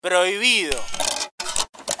Prohibido.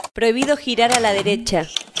 Prohibido girar a la derecha.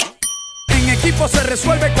 En equipo se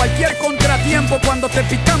resuelve cualquier contratiempo. Cuando te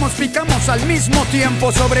picamos, picamos al mismo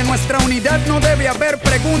tiempo. Sobre nuestra unidad no debe haber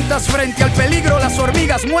preguntas. Frente al peligro las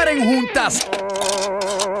hormigas mueren juntas.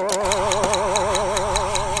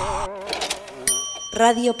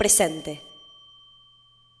 Radio presente.